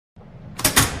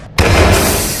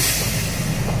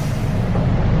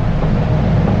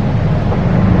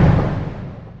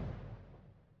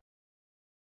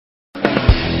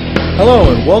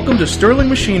Hello and welcome to Sterling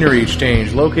Machinery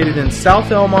Exchange, located in South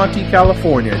El Monte,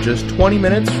 California, just 20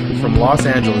 minutes from Los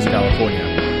Angeles,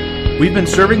 California. We've been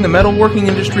serving the metalworking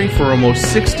industry for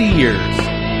almost 60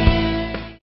 years.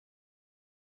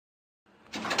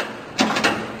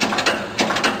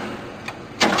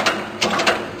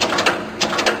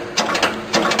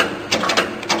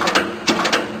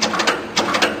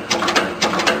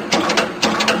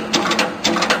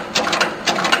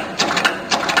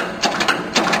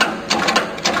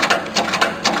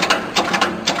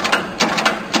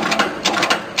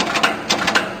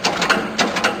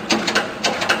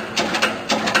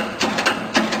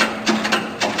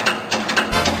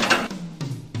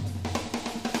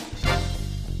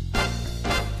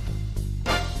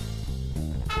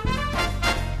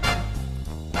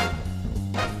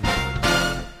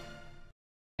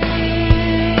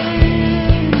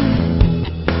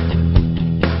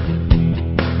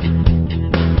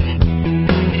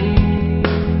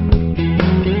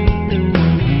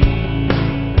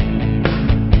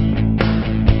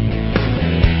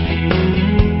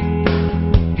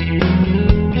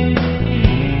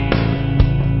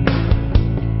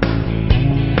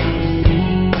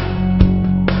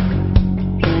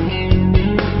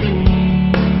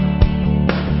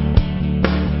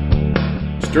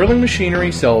 Sterling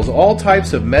Machinery sells all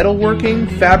types of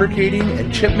metalworking, fabricating,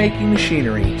 and chip-making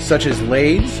machinery, such as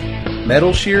lathes,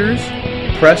 metal shears,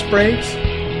 press brakes,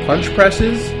 punch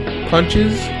presses,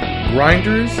 punches,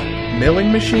 grinders,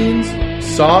 milling machines,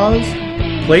 saws,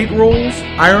 plate rolls,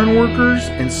 iron workers,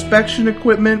 inspection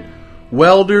equipment,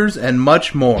 welders, and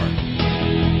much more.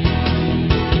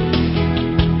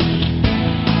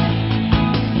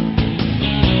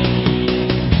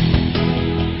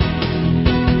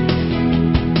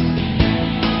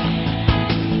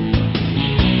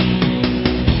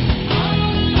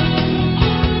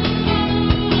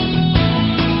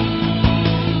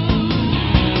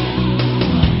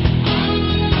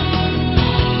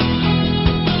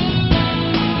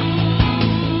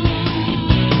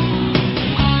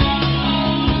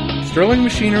 Sterling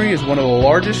Machinery is one of the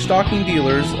largest stocking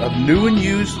dealers of new and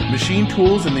used machine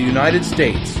tools in the United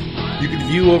States. You can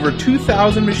view over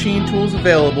 2,000 machine tools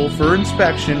available for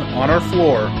inspection on our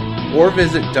floor or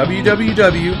visit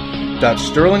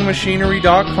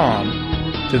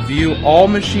www.sterlingmachinery.com to view all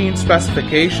machine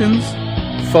specifications,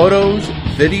 photos,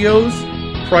 videos,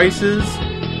 prices,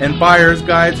 and buyer's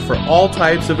guides for all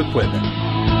types of equipment.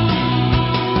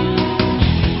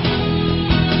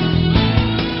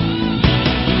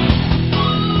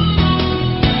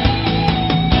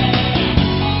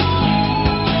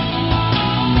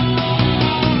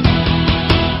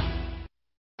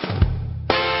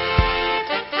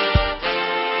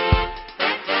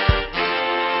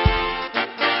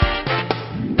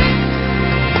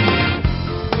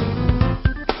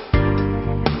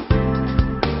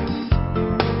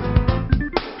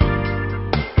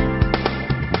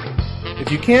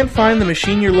 If you can't find the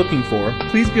machine you're looking for,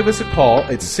 please give us a call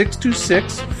at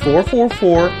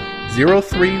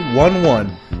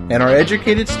 626-444-0311 and our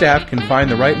educated staff can find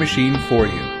the right machine for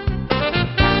you.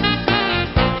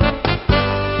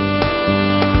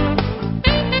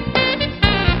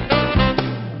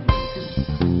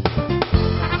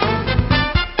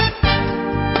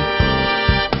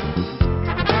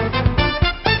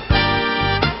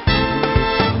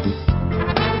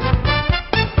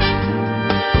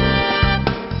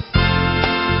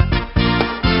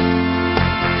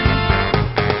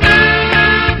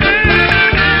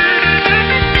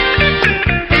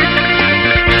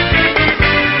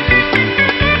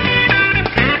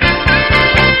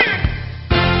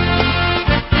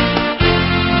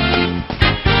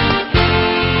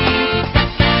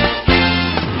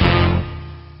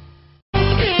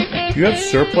 Do you have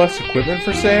surplus equipment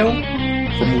for sale?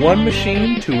 From one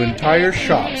machine to entire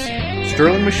shops,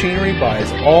 Sterling Machinery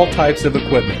buys all types of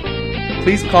equipment.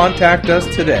 Please contact us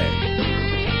today.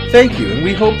 Thank you, and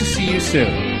we hope to see you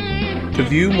soon. To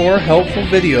view more helpful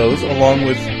videos along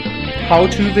with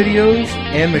how-to videos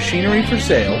and machinery for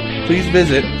sale, please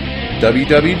visit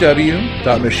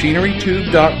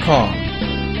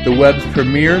www.machinerytube.com, the web's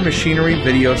premier machinery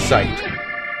video site.